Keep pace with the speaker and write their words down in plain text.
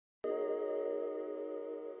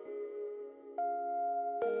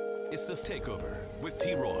It's the Takeover with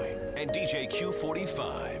T-Roy and DJ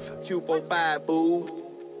Q45. Q45, boo.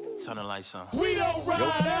 Turn the lights on. We don't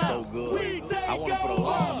ride so good. I want to put a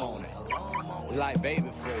alarm on it. It's like baby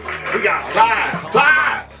food. We got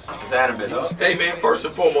Plies. Hey man, first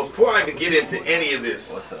and foremost, before I even get into any of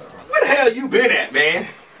this, What's up, bro? where the hell you been at, man?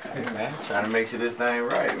 Hey man, trying to make sure this thing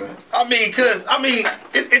right, man.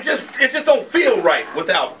 It just don't feel right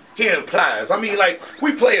without hearing Plies. I mean, like,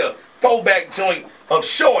 we play a throwback joint of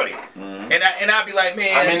Shorty, and I'd be like,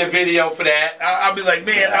 man, I'm in the video for that. I'll be like,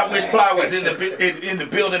 man, I wish Plies was in the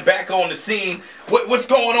building, back on the scene. What's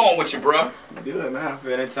going on with you, bro? Good, man. I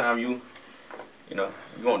feel anytime you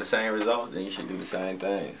want the same results, then you should do the same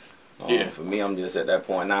things. Yeah. For me, I'm just at that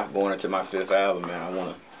point now, going into my 5th album, man.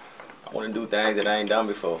 I wanna do things that I ain't done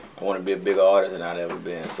before. I wanna be a bigger artist than I've ever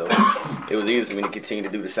been. So it was easy for me to continue to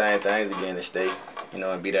do the same things again and stay,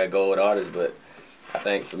 and be that gold artist. But I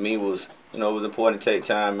think for me it was important to take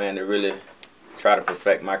time, man, to really try to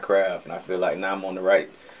perfect my craft. And I feel like now I'm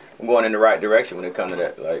going in the right direction when it comes to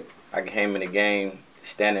that. Like, I came in the game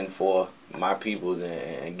standing for my peoples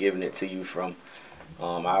and giving it to you from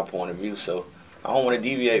our point of view. So I don't want to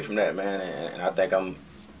deviate from that, man. And I think I'm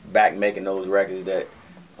back making those records that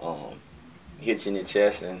hits you in your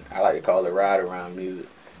chest, and I like to call it ride around music,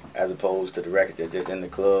 as opposed to the records that just in the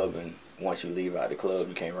club, and once you leave out the club,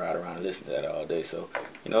 you can't ride around and listen to that all day. So,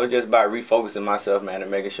 it's just about refocusing myself, man,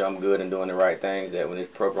 and making sure I'm good and doing the right things, that when this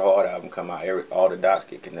Purple Heart album come out, all the dots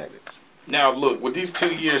get connected. Now, look, with these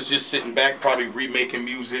 2 years just sitting back, probably remaking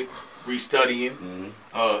music, restudying,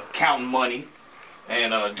 counting money,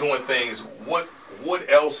 and doing things, what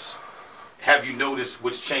else have you noticed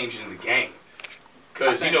what's changing in the game?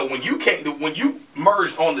 Because, when you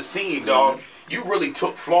merged on the scene, dog, you really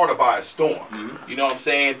took Florida by a storm. You know what I'm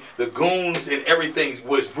saying? The goons and everything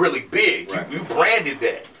was really big. Right. You branded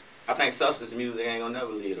that. I think substance music ain't gonna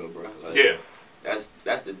never leave though, bro. Like, yeah.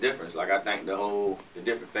 That's the difference. Like, I think the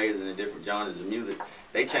different phases and the different genres of music,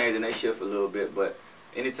 they change and they shift a little bit. But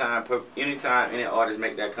anytime any artist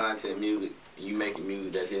make that content music, and you making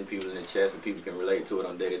music that's hitting people in the chest and people can relate to it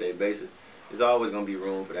on a day-to-day basis, there's always gonna be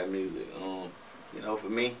room for that music. For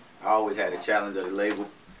me, I always had the challenge of the label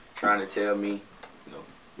trying to tell me,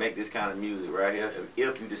 make this kind of music right here.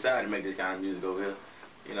 If you decide to make this kind of music over here,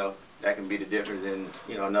 that can be the difference in,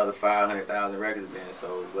 another 500,000 records being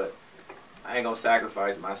sold. But I ain't gonna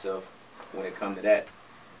sacrifice myself when it comes to that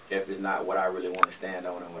if it's not what I really want to stand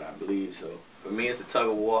on and what I believe. So for me, it's a tug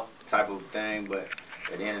of war type of thing. But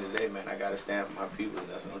at the end of the day, man, I gotta stand for my people, and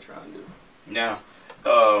that's what I'm trying to do. Now,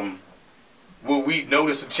 will we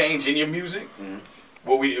notice a change in your music?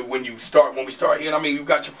 When we start hearing, you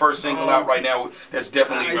got your first single out right now that's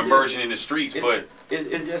definitely emerging in the streets, but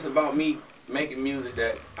it's just about me making music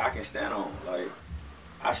that I can stand on. Like,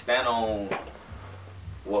 I stand on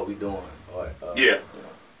what we doing, or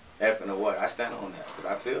effing or what. I stand on that because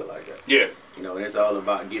I feel like that. Yeah. And it's all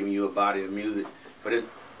about giving you a body of music. For this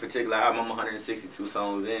particular album, I'm 162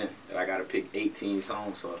 songs in, that I got to pick 18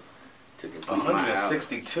 songs for.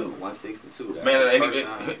 162. 162. Man,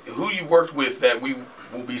 who you worked with that we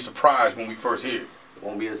will be surprised when we first hear it? It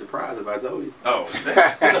won't be a surprise if I told you. Oh,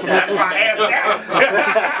 that's why I asked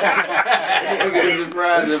that. It won't be a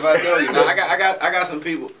surprise if I told you. No, I got some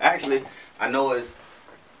people. Actually, I know it's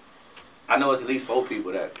at least 4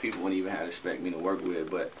 people that people wouldn't even have to expect me to work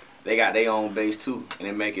with, but they got their own base too, and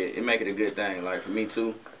it make it a good thing. Like, for me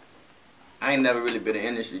too, I ain't never really been an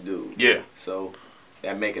industry dude. Yeah. So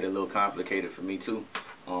that make it a little complicated for me too.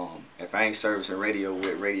 If I ain't servicing radio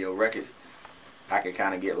with radio records, I can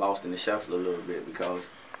kind of get lost in the shuffle a little bit because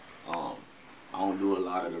I don't do a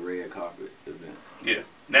lot of the red carpet events. Yeah.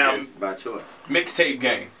 Now, it's by choice. Mixtape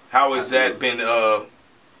game. How has that been?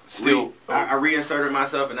 Still, I reinserted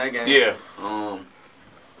myself in that game. Yeah.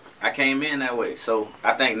 I came in that way, so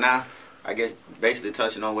I think now, I guess basically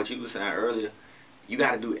touching on what you were saying earlier, you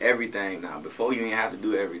got to do everything now. Before, you ain't have to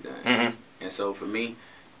do everything. And so for me,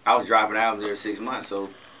 I was dropping albums every 6 months, so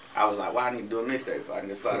I was like, well, I need to do a mixtape if I can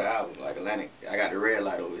just put an album. Like Atlantic, I got the red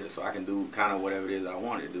light over here, so I can do kind of whatever it is I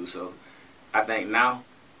want to do. So I think now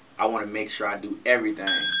I want to make sure I do everything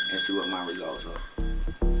and see what my results are.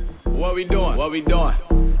 What we doing? What we doing?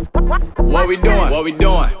 What we doing? What we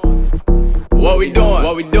doing? What we doing?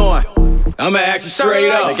 What we doing? I'ma ask you straight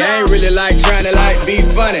up. Like, I ain't really trying to be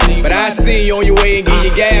funny, but I see you on your way and give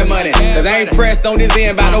you gas money. Cause I ain't pressed on this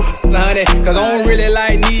end by no honey. Cause I don't really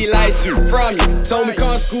need shit from you. Told me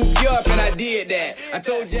come scoop you up and I did that. I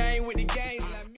told you I ain't with the game.